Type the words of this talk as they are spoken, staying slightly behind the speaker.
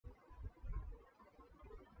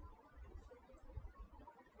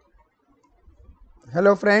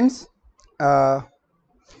Hello friends, uh,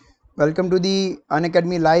 welcome to the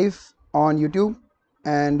Unacademy live on YouTube,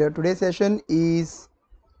 and today's session is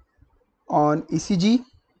on ECG.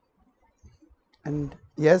 And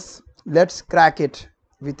yes, let's crack it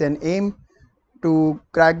with an aim to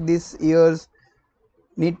crack this year's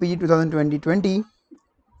NEET PG 2020.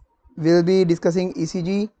 We'll be discussing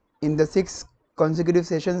ECG in the 6 consecutive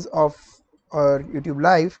sessions of our YouTube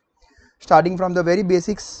live, starting from the very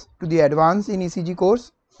basics to the advanced in ECG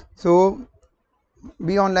course. So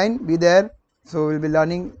be online, be there. So we'll be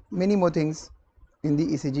learning many more things in the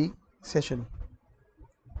ECG session.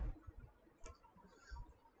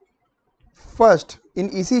 First,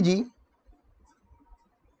 in ECG,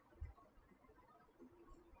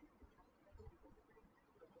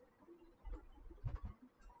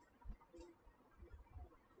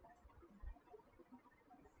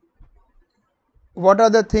 what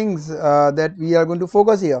are the things that we are going to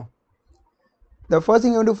focus here? The first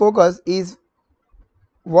thing you want to focus is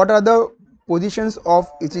what are the positions of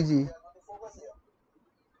ECG.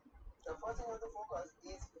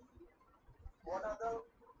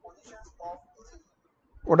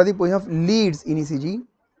 What are the positions of leads in ECG?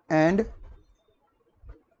 And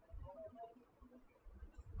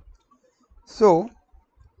so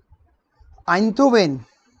Einthoven,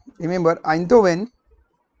 remember Einthoven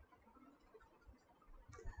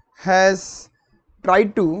has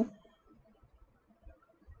tried to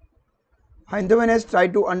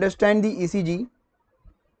understand the ECG,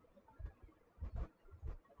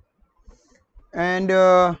 and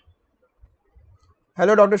hello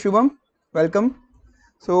Dr. Shubham, welcome.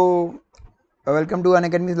 So welcome to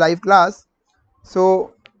Unacademy's live class.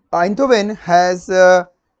 So Einthoven has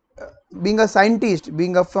being a scientist,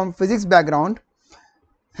 from physics background,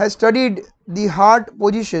 has studied the heart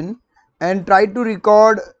position and tried to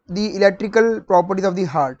record the electrical properties of the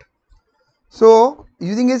heart. So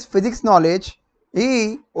using his physics knowledge,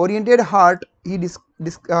 he oriented heart, he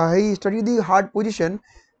studied the heart position,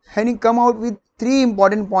 and he come out with 3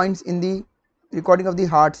 important points in the recording of the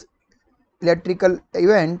heart's electrical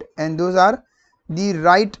event, and those are the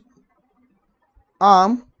right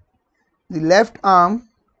arm, the left arm,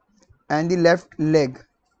 and the left leg.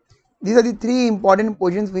 These are the 3 important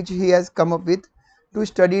positions which he has come up with to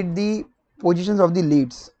study the positions of the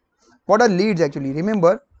leads. What are leads actually?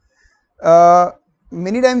 Remember,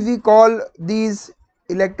 many times we call these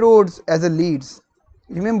electrodes as a leads.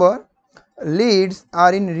 Remember, leads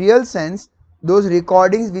are in real sense those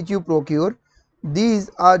recordings which you procure. These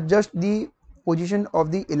are just the position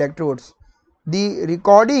of the electrodes. The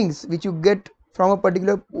recordings which you get from a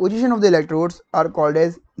particular position of the electrodes are called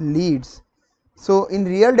as leads. So in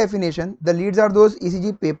real definition, the leads are those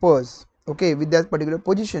ECG papers, okay, with that particular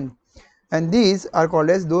position, and these are called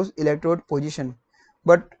as those electrode position.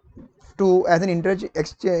 But to as an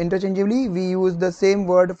interchangeably, we use the same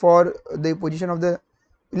word for the position of the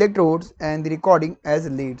electrodes and the recording as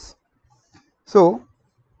leads. So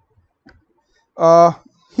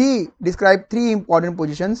he described 3 important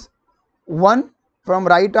positions: one from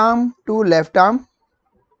right arm to left arm,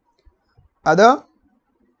 other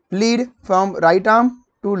lead from right arm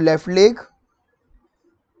to left leg,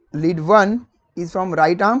 lead 1 is from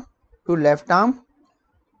right arm to left arm,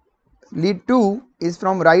 lead 2 is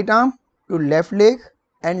from right arm to left leg,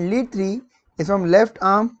 and lead 3 is from left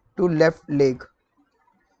arm to left leg.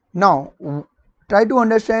 Now try to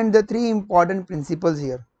understand the 3 important principles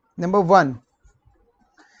here. Number 1,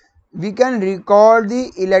 we can record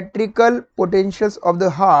the electrical potentials of the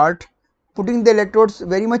heart putting the electrodes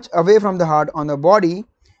very much away from the heart on the body.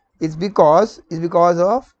 Is because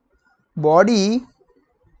of body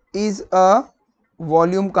is a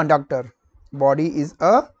volume conductor. Body is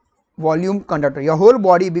a volume conductor. Your whole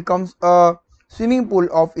body becomes a swimming pool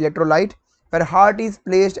of electrolyte, where heart is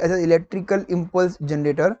placed as an electrical impulse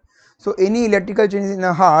generator. So any electrical changes in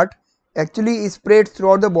the heart actually is spread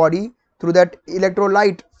throughout the body through that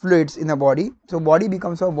electrolyte fluids in the body. So body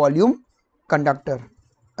becomes a volume conductor.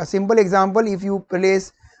 A simple example, if you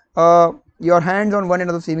place your hands on one end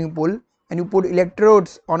of the swimming pool and you put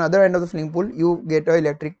electrodes on other end of the swimming pool, you get an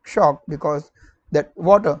electric shock because that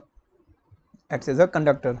water acts as a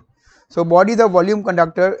conductor. So body is a volume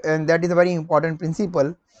conductor, and that is a very important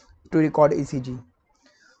principle to record ECG.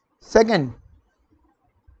 Second,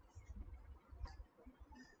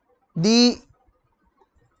 the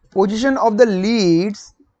position of the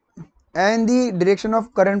leads and the direction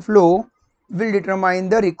of current flow will determine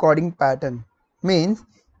the recording pattern. Means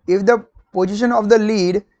if the position of the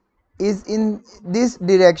lead is in this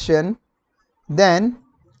direction, then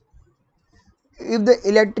if the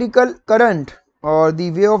electrical current or the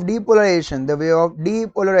way of depolarization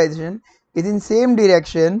is in same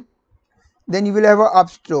direction, then you will have a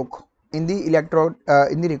upstroke in the electrode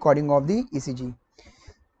in the recording of the ECG.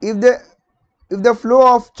 If the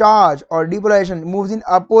flow of charge or depolarization moves in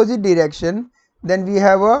opposite direction, then we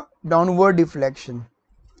have a downward deflection.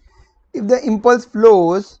 If the impulse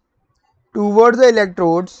flows towards the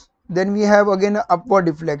electrodes, then we have again an upward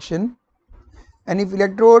deflection. And if the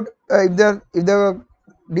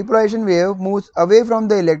depolarization wave moves away from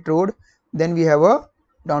the electrode, then we have a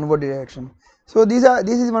downward direction. So this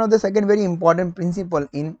is one of the second very important principle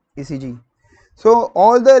in ECG. So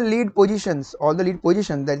all the lead positions,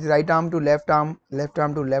 that is right arm to left arm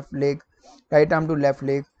to left leg, right arm to left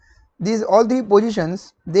leg, these all three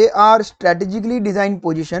positions, they are strategically designed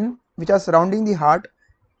position which are surrounding the heart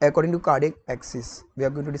according to cardiac axis. We are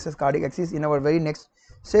going to discuss cardiac axis in our very next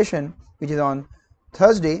session, which is on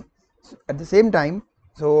Thursday at the same time.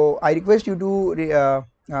 So I request you to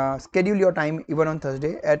schedule your time even on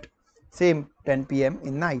Thursday at same 10 p.m.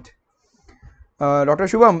 in night. Dr.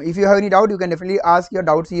 Shubham, if you have any doubt, you can definitely ask your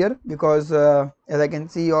doubts here, because as I can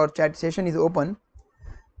see your chat session is open.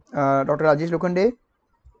 Dr. Rajesh Lokhande,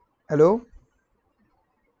 hello.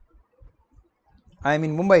 I am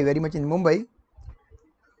in Mumbai, very much in Mumbai.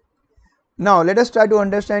 Now let us try to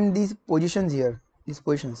understand these positions here. These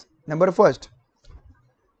positions. Number first,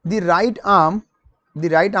 the right arm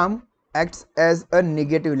acts as a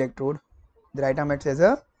negative electrode. The right arm acts as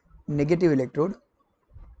a negative electrode,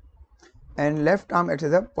 and left arm acts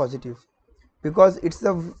as a positive, because it's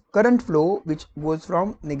the current flow which goes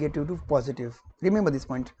from negative to positive. Remember this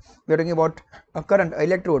point. We are talking about a current,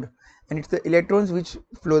 electrode, and it's the electrons which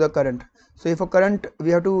flow the current. So if a current,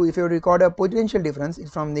 if you record a potential difference,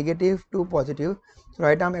 it's from negative to positive. So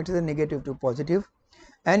right arm acts as a negative to positive.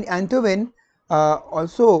 And Antoine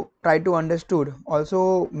also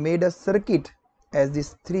made a circuit as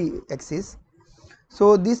these three axes.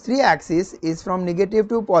 So these three axes is from negative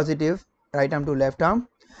to positive, right arm to left arm.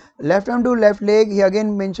 Left arm to left leg, he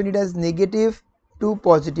again mentioned it as negative to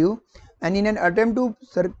positive, and in an attempt to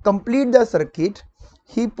complete the circuit,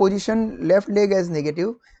 he positioned left leg as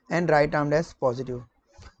negative and right arm as positive.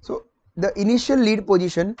 So the initial lead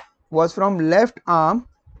position was from left arm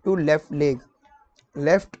to left leg,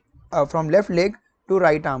 from left leg to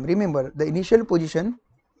right arm. Remember, the initial position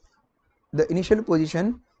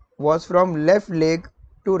was from left leg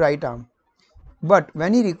to right arm. But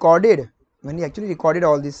when he actually recorded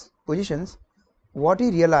all these positions, what he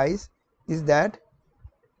realized is that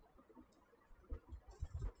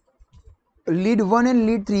lead 1 and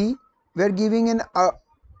lead 3 were giving an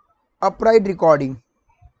upright recording.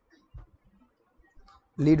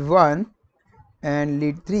 Lead 1 and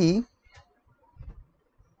lead 3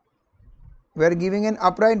 were giving an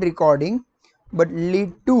upright recording, but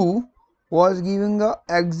lead 2 was giving a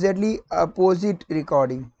exactly opposite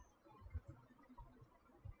recording.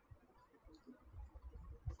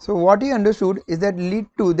 So what he understood is that lead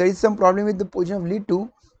 2, there is some problem with the position of lead 2,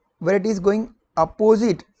 where it is going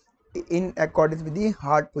opposite in accordance with the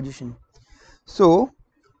heart position. So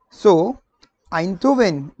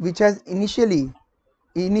Einthoven, which has initially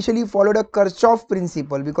followed a Kirchhoff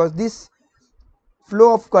principle, because this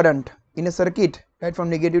flow of current in a circuit, right, from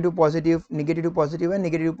negative to positive and negative to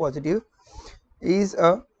positive, is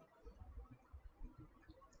a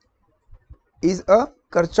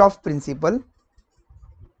Kirchhoff principle.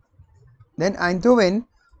 Then Einthoven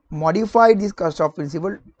modified this Kirchhoff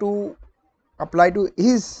principle to apply to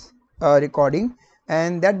his recording,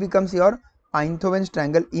 and that becomes your Einthoven's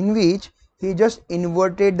triangle, in which he just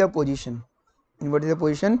inverted the position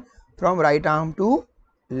from right arm to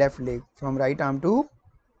left leg,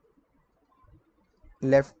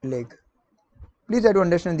 Please try to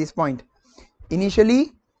understand this point.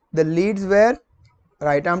 Initially the leads were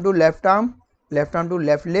right arm to left arm to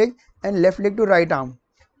left leg, and left leg to right arm.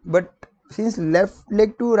 But since left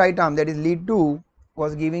leg to right arm, that is lead 2,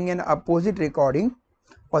 was giving an opposite recording,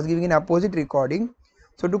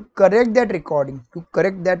 so to correct that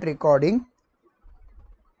recording,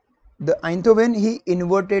 the Einthoven, he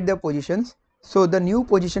inverted the positions. So the new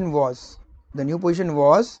position was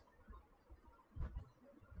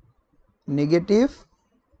negative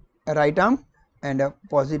right arm and a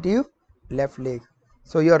positive left leg.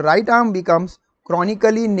 So your right arm becomes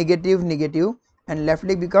chronically negative, and left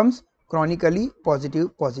leg becomes chronically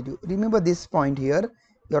positive. Remember this point here.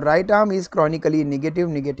 Your right arm is chronically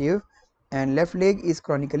negative, and left leg is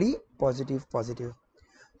chronically positive.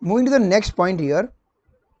 Moving to the next point here.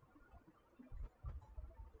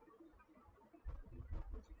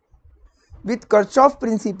 With Kirchhoff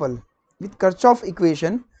principle, with Kirchhoff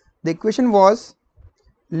equation, the equation was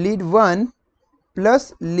lead 1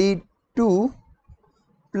 plus lead 2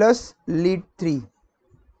 plus lead 3,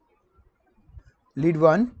 lead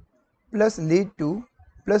 1 plus lead 2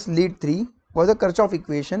 plus lead 3 was a Kirchhoff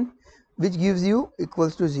equation which gives you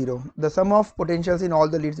equals to 0. The sum of potentials in all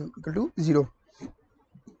the leads is equal to 0.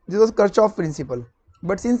 This was Kirchhoff principle.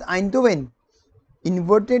 But since Einthoven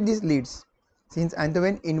inverted these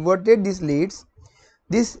leads,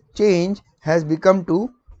 this change has become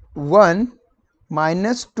to 1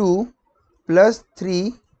 minus 2 plus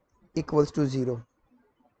 3 equals to 0.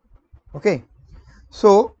 Okay,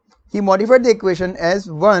 so he modified the equation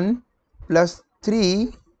as 1 plus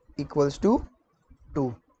 3 equals to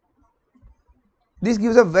 2. This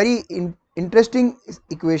gives a very interesting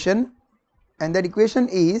equation, and that equation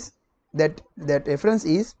is that reference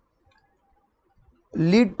is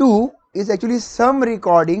lead 2 is actually some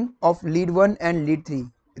recording of lead 1 and lead 3.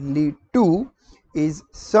 Lead 2 is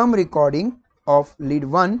some recording of lead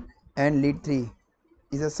 1 and lead 3,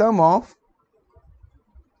 is a sum of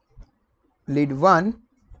lead 1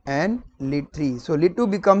 and lead 3. So lead 2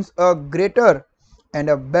 becomes a greater and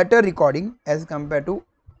a better recording as compared to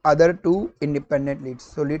other two independent leads.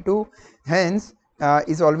 So lead 2 hence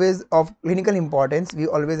is always of clinical importance. We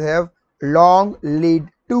always have long lead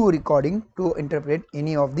 2 recording to interpret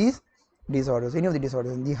any of these disorders, any of the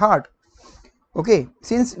disorders in the heart. Okay,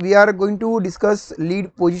 since we are going to discuss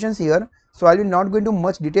lead positions here, so I will not go into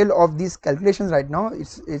much detail of these calculations right now.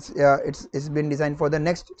 It's been designed for the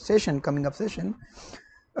next session, coming up session.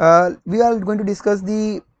 We are going to discuss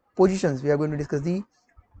the positions. We are going to discuss the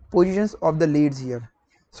positions of the leads here.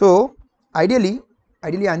 So ideally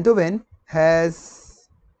Einthoven has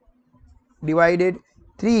divided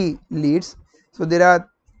 3 leads. So there are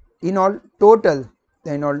in all total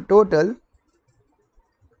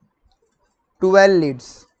 12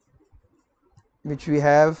 leads which we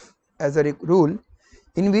have as a rule,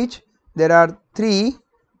 in which there are 3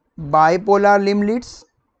 bipolar limb leads,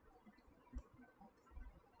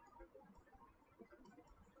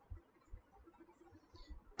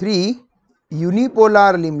 3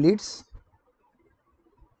 unipolar limb leads,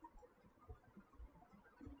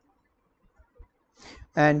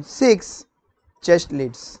 and 6 chest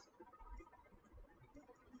leads.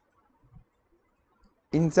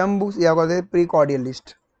 In some books you have got the precordial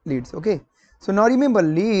leads. Okay, so now remember,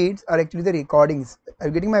 leads are actually the recordings. Are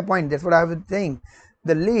you getting my point? That's what I was saying.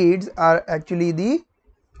 The leads are actually the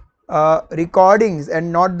recordings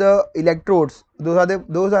and not the electrodes. Those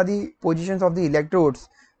are the positions of the electrodes.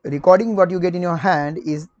 Recording what you get in your hand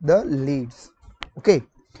is the leads. Okay,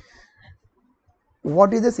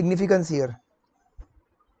 what is the significance here?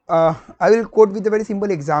 I will quote with a very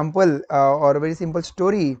simple example or a very simple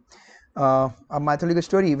story, a mythological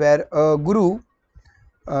story where a guru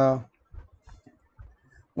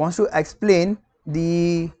wants to explain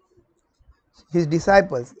his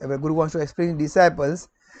disciples. A guru wants to explain his disciples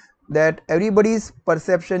that everybody's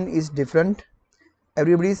perception is different.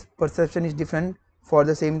 Everybody's perception is different for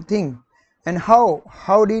the same thing. And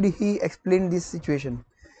how did he explain this situation?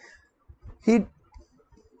 He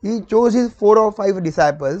chose his 4 or 5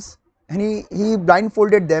 disciples and he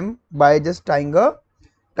blindfolded them by just tying a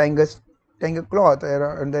cloth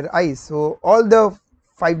around their eyes. So all the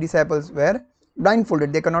 5 disciples were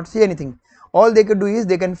blindfolded. They cannot see anything. All they could do is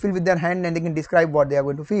they can feel with their hand and they can describe what they are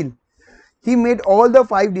going to feel. He made all the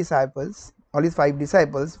 5 disciples, all his 5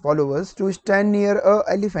 disciples, followers, to stand near an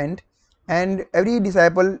elephant, and every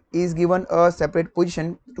disciple is given a separate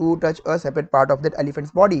position to touch a separate part of that elephant's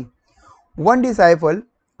body. One disciple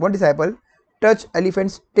touched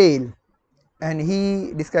elephant's tail and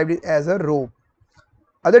he described it as a rope.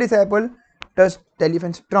 Other disciple touched the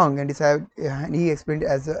elephant's trunk and he explained it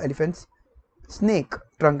as the elephant's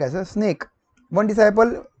trunk as a snake. One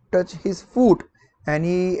disciple touched his foot and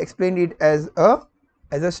he explained it as a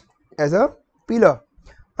pillar.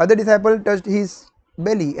 Other disciple touched his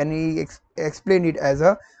belly and he explained it as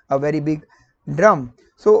a very big drum.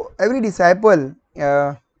 So every disciple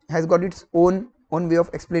has got its own way of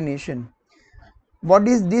explanation. What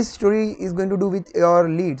is this story is going to do with your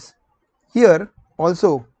leads? Here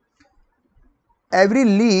also, every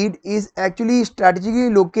lead is actually strategically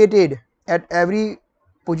located at every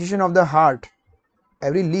position of the heart.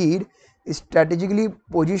 Every lead is strategically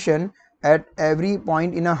positioned at every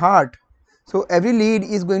point in a heart. So every lead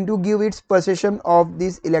is going to give its perception of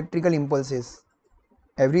these electrical impulses.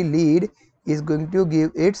 Every lead is going to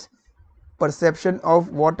give its perception of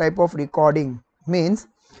what type of recording. Means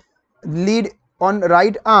lead on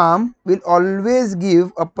right arm will always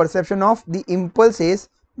give a perception of the impulses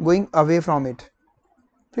going away from it.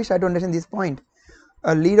 Please try to understand this point.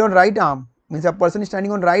 A lead on right arm means a person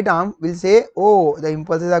standing on right arm will say, oh, the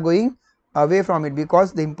impulses are going away from it,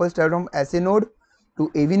 because the impulse travel from SA node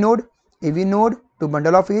to AV node to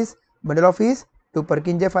bundle of his to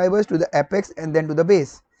Purkinje fibers to the apex and then to the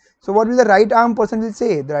base. So what will the right arm person will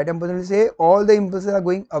say? The right arm person will say all the impulses are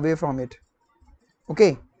going away from it.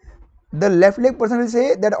 Okay. The left leg person will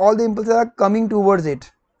say that all the impulses are coming towards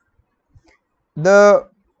it. The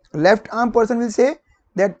left arm person will say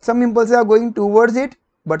that some impulses are going towards it,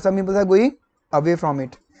 but some impulses are going away from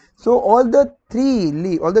it. So all the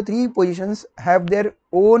three positions have their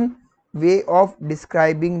own way of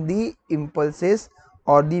describing the impulses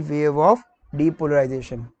or the wave of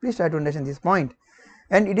depolarization. Please try to understand this point.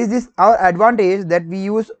 And it is this our advantage that we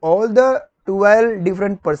use all the 12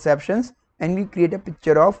 different perceptions and we create a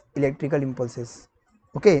picture of electrical impulses.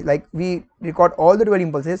 Okay, like we record all the 12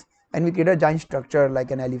 impulses and we create a giant structure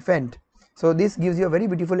like an elephant. So this gives you a very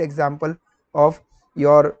beautiful example of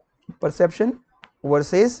your perception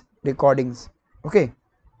versus recordings. Okay,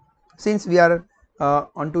 since we are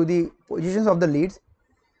onto the positions of the leads,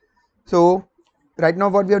 so right now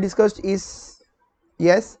what we have discussed is,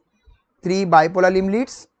 yes, 3 bipolar limb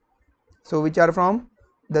leads, so which are from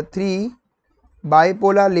the 3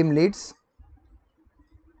 bipolar limb leads,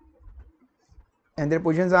 and their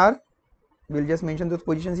positions are, we'll just mention those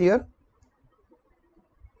positions here.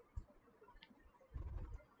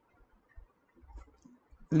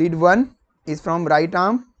 Lead 1 is from right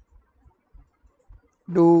arm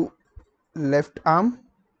to left arm.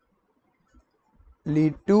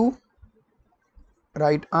 Lead 2,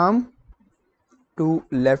 right arm to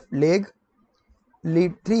left leg.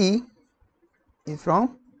 Lead 3 is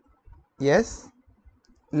from, yes,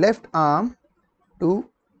 left arm to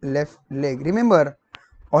left leg. Remember,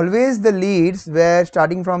 always the leads were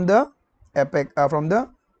starting from the apex, from the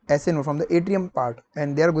SNO, from the atrium part,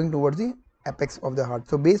 and they are going towards the apex of the heart.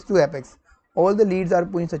 So base to apex, all the leads are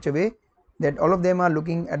put in such a way that all of them are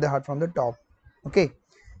looking at the heart from the top. Okay,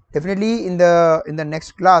 definitely in the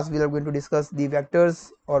next class we are going to discuss the vectors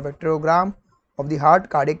or vectogram of the heart,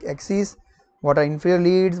 cardiac axis, what are inferior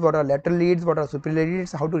leads, what are lateral leads, what are superior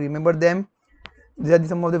leads, how to remember them. These are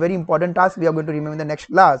some of the very important tasks we are going to remember in the next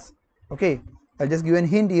class. Okay, I'll just give a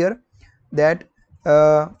hint here that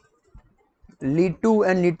lead 2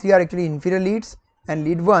 and lead 3 are actually inferior leads and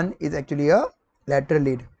lead 1 is actually a lateral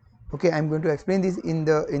lead. Okay, I'm going to explain this in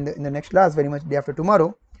the next class, very much day after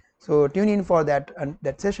tomorrow. So tune in for that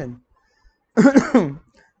session.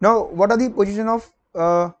 Now, what are the position of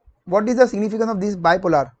what is the significance of this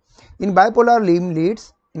bipolar? In bipolar limb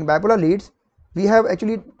leads, we have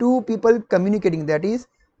actually two people communicating, that is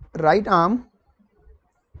right arm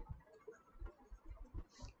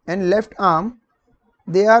and left arm.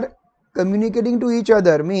 They are communicating to each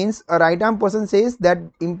other, means a right arm person says that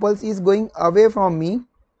impulse is going away from me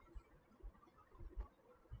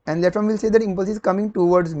and left arm will say that impulse is coming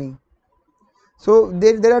towards me. So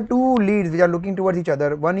there are two leads which are looking towards each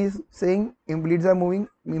other. One is saying impulses are moving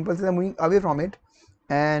away from it,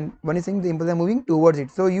 and one is saying the impulses are moving towards it.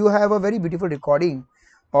 So you have a very beautiful recording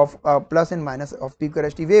of plus and minus of peak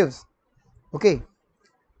RST waves. Okay,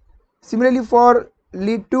 similarly for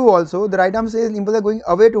lead 2 also, the right arm says impulses are going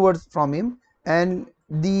away towards from him and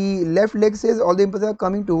the left leg says all the impulses are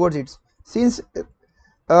coming towards it. Since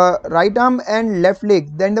right arm and left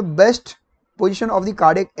leg, then the best position of the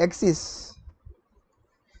cardiac axis.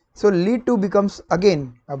 So lead 2 becomes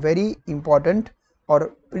again a very important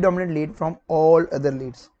or predominant lead from all other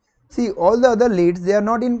leads. See, all the other leads, they are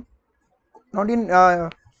not in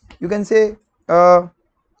you can say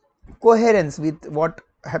coherence with what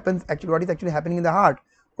is actually happening in the heart.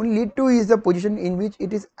 Only lead 2 is the position in which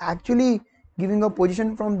it is actually giving a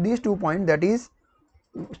position from these 2 points, that is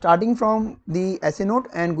starting from the SA node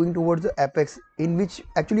and going towards the apex, in which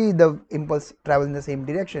actually the impulse travels in the same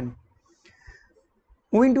direction.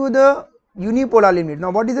 Moving to the unipolar limb leads.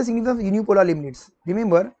 Now, what is the significance of unipolar limb leads?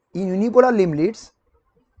 Remember, in unipolar limb leads,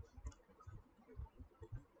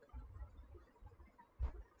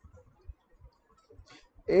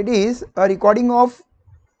 it is a recording of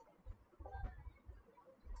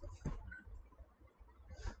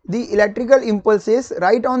the electrical impulses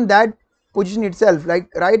right on that position itself.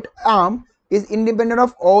 Like right arm is independent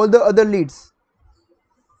of all the other leads.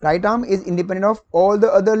 Right arm is independent of all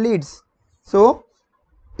the other leads. So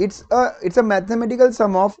it's a mathematical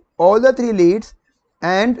sum of all the 3 leads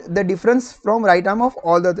and the difference from right arm of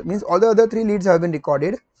all the, means all the other 3 leads have been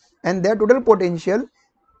recorded and their total potential,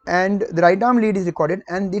 and the right arm lead is recorded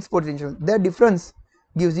and its potential, their difference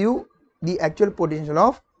gives you the actual potential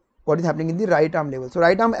of what is happening in the right arm level. So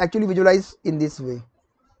right arm actually visualized in this way.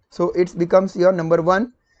 So it becomes your number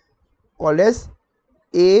 1 called as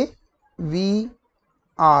AVR,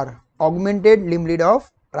 augmented limb lead of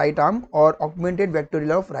right arm or augmented vector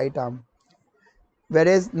lead of right arm.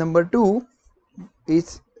 whereas number 2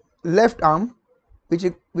 is left arm, which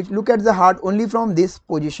look at the heart only from this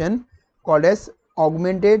position, called as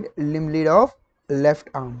augmented limb lead of left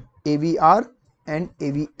arm, AVR and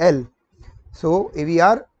AVL. So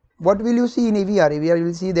AVR, what will you see in AVR? AVR, you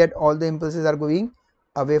will see that all the impulses are going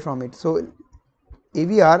away from it. So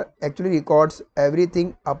AVR actually records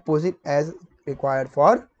everything opposite as required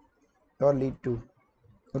for your lead 2.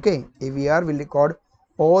 Okay, AVR will record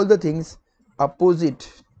all the things opposite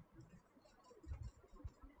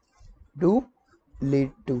to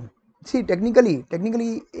lead 2. See, technically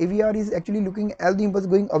AVR is actually looking at the impulse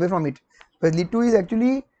going away from it, but lead 2 is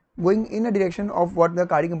actually going in a direction of what the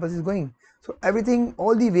cardiac impulse is going. So everything,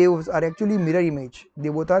 all the waves are actually mirror image. They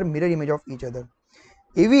both are mirror image of each other.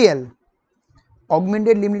 AVL,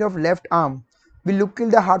 augmented limb lead of left arm, will look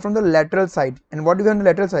at the heart from the lateral side. And what do we have on the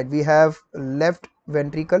lateral side? We have left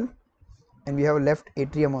ventricle and we have left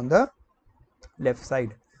atrium on the left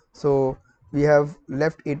side. So we have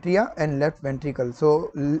left atria and left ventricle.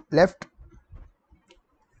 So left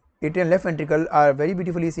atrium and left ventricle are very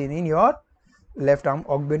beautifully seen in your left arm,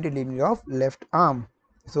 augmented limb lead of left arm.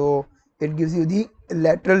 So it gives you the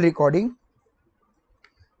lateral recording,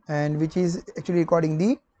 and which is actually recording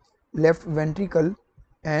the left ventricle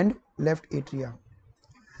and left atria.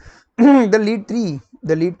 the lead 3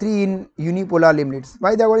 in unipolar limb leads.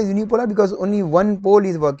 Why that one is unipolar? Because only one pole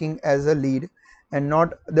is working as a lead and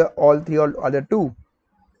not the all three or other two.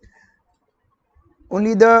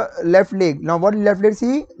 Only the left leg. Now what left leg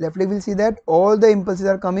see? Left leg will see that all the impulses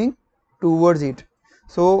are coming towards it.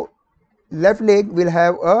 So left leg will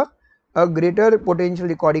have a greater potential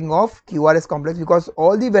recording of QRS complex, because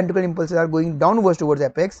all the ventricular impulses are going downwards towards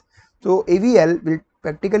apex. So AVL will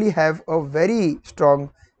practically have a very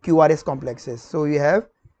strong QRS complexes. So we have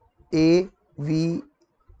AVF,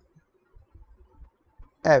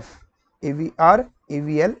 AVR,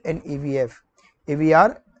 AVL and AVF.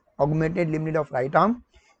 AVR, augmented limb lead of right arm,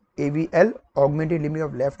 AVL, augmented limb lead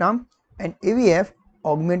of left arm, and AVF,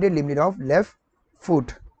 augmented limb lead of left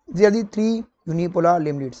foot. These are the 3 unipolar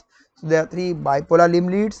limb leads. So there are 3 bipolar limb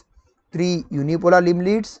leads, 3 unipolar limb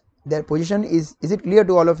leads. Their position is it clear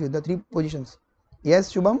to all of you, the 3 positions?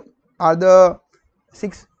 Yes, Shubham, are the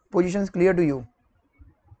 6 positions clear to you?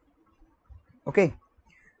 Okay,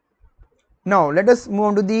 now let us move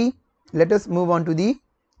on to the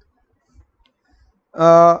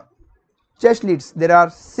chest leads. There are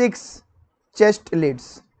 6 chest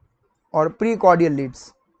leads or precordial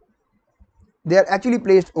leads. They are actually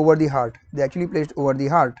placed over the heart.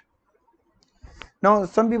 Now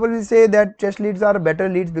some people will say that chest leads are better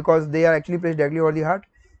leads because they are actually placed directly over the heart.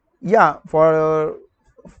 Yeah, for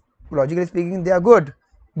logically speaking they are good,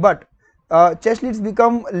 but chest leads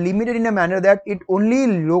become limited in a manner that it only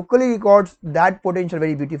locally records that potential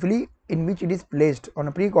very beautifully in which it is placed on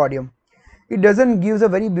a precordium. It doesn't give a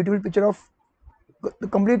very beautiful picture of the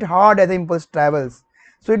complete heart as the impulse travels.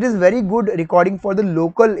 So it is very good recording for the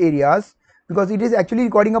local areas because it is actually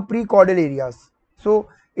recording a precordial areas. So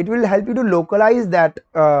it will help you to localize that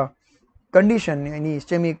condition, any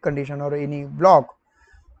ischemic condition or any block.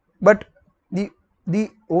 But the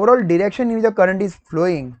overall direction in which the current is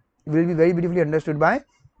flowing will be very beautifully understood by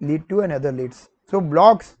lead 2 and other leads. So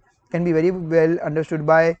blocks can be very well understood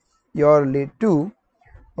by your lead 2.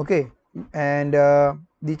 Okay, and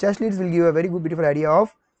the chest leads will give a very good beautiful idea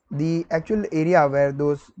of the actual area where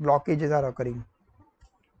those blockages are occurring.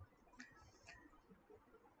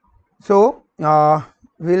 So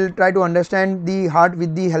we'll try to understand the heart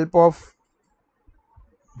with the help of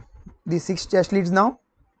the 6 chest leads now.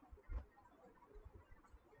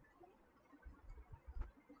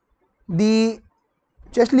 The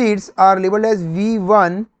chest leads are labeled as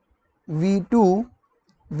V1, V2,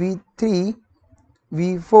 V3,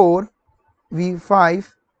 V4,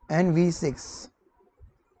 V5 and V6.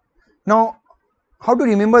 Now how to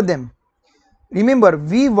remember them? Remember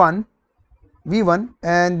V1,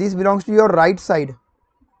 and this belongs to your right side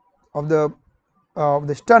of the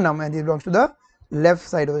sternum, and this belongs to the left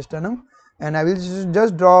side of the sternum, and I will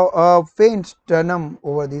just draw a faint sternum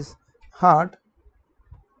over this heart.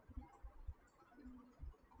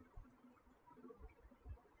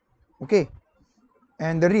 Okay,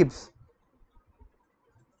 and the ribs.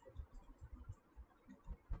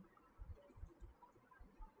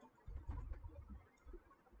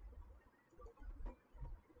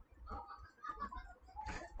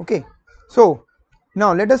 Okay, so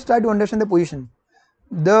now let us try to understand the position.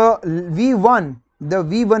 The V1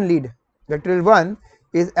 lead, vectorial 1,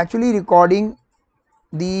 is actually recording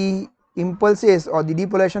the impulses or the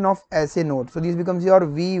depolation of SA node. So this becomes your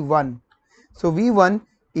V1. So V1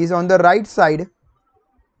 is on the right side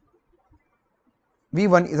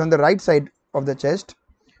V1 is on the right side of the chest,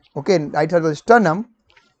 okay, right side of the sternum,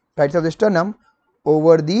 right side of the sternum,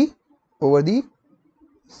 over the over the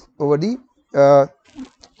over the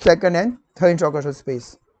second and third intercostal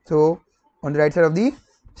space. So on the right side of the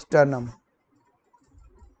sternum,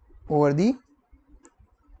 over the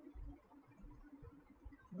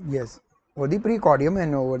over the precordium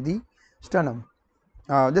and over the sternum.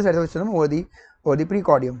 This side of the sternum over the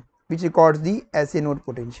precordium, which records the SA node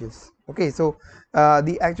potentials. Okay, so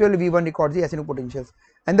the actual V1 records the SA node potentials,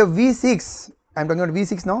 and the V6, I am talking about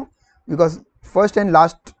V6 now because first and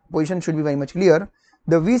last position should be very much clear.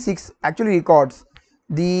 The V6 actually records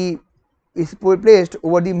is placed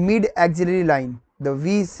over the mid axillary line. The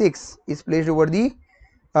V6 is placed over the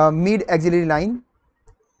mid axillary line,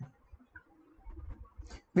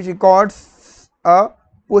 which records a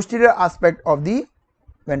posterior aspect of the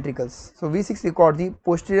ventricles. So V6 records the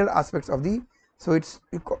posterior aspects of the, so it's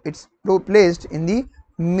placed in the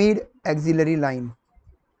mid axillary line.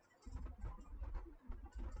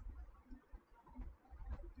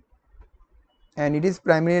 And it is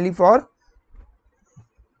primarily for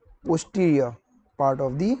posterior part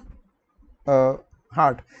of the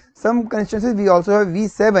heart. Some constituencies we also have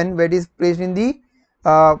V7, where it is placed in the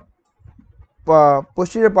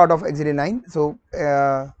posterior part of axillary line. So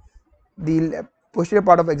the posterior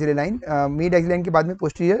part of axillary line, mid axillary line के बाद में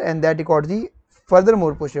posterior, and that records the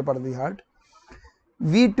furthermore posterior part of the heart.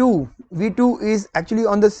 V2 is actually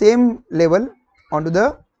on the same level onto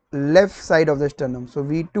the left side of the sternum. So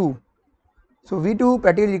V2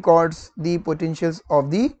 practically records the potentials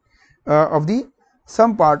of the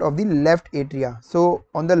some part of the left atria. So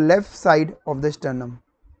on the left side of the sternum.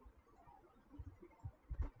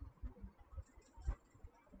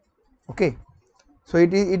 Okay, so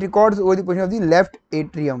it records over the position of the left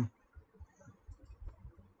atrium.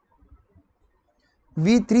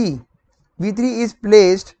 V3 is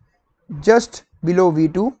placed just below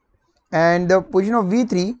V2, and the position of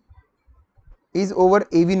V3 is over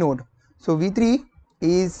AV node. So V3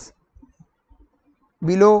 is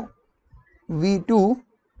below V2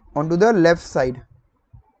 onto the left side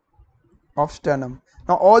of sternum.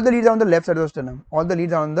 Now all the leads are on the left side of the sternum. All the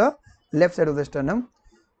leads are on the left side of the sternum.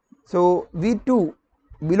 So V2,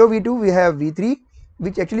 below V2 we have V3,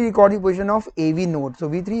 which actually records the position of AV node. So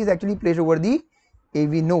V3 is actually placed over the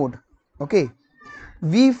AV node. Okay.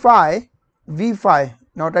 V5,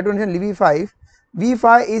 now try to understand V5.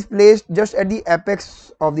 V5 is placed just at the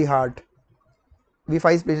apex of the heart.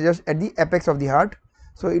 V5 is placed just at the apex of the heart.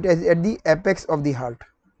 So it is at the apex of the heart.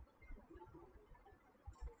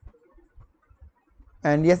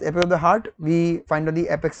 And yes, apex of the heart, we find out the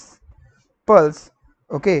apex pulse.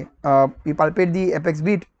 Okay, we palpate the apex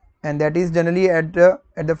beat, and that is generally at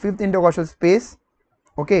the fifth intercostal space.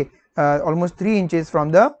 Okay, almost 3 inches from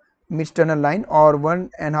the mid sternal line, or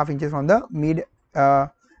 1.5 inches from the mid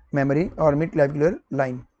memory or mid clavicular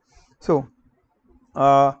line. So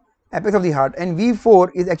apex of the heart, and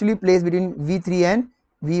V4 is actually placed between V3 and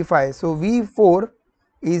V5. So V4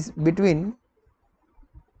 is between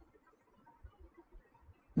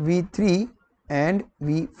V3 and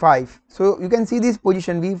V5. So you can see this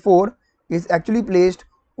position V4 is actually placed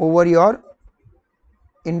over your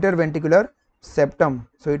interventricular septum.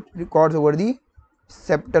 So it records over the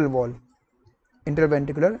septal wall,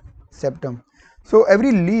 interventricular septum. So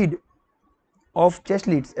every lead of chest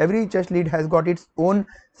leads, every chest lead has got its own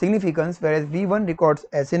significance, whereas V1 records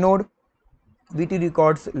SA node, V2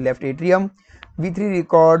 records left atrium, V3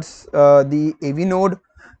 records the AV node,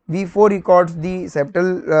 V4 records the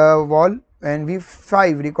septal wall, and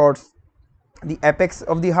V5 records the apex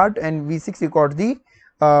of the heart, and V6 records the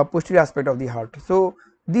posterior aspect of the heart. So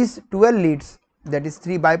these 12 leads, that is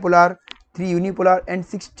 3 bipolar, 3 unipolar and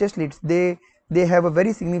 6 chest leads, they have a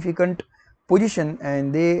very significant position,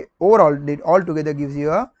 and they overall all together gives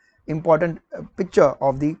you a important picture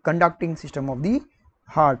of the conducting system of the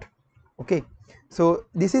heart. Okay, so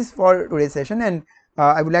this is for today's session, and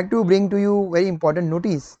I would like to bring to you very important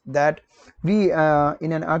notice that we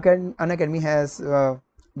in an Unacademy has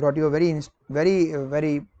brought you a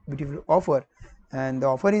very beautiful offer, and the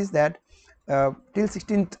offer is that till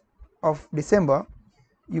 16th of December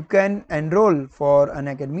you can enroll for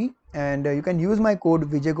Unacademy, and you can use my code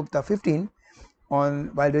Vijay Gupta 15 on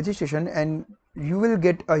while registration, and you will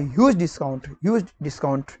get a huge discount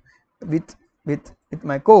with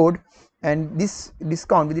my code. And this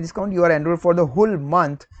discount, with the discount you are enrolled for the whole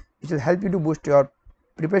month, which will help you to boost your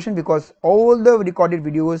preparation, because all the recorded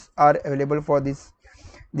videos are available for this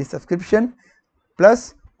subscription,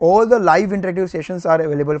 plus all the live interactive sessions are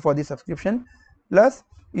available for the subscription, plus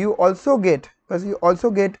you also get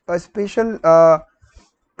a special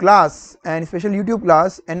class and special YouTube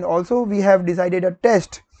class, and also we have decided a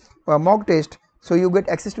test, a mock test, so you get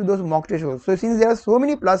access to those mock tests also. So since there are so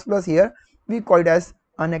many plus here, we call it as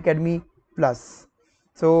Unacademy Plus.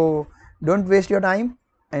 So don't waste your time,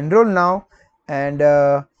 enroll now and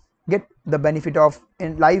get the benefit of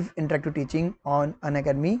live interactive teaching on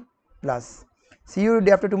Unacademy Plus. See you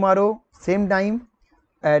day after tomorrow, same time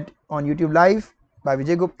on YouTube Live by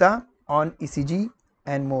Vijay Gupta on ECG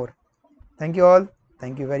and more. Thank you all.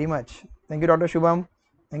 Thank you very much. Thank you, Dr. Shubham.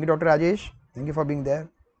 Thank you, Dr. Rajesh. Thank you for being there.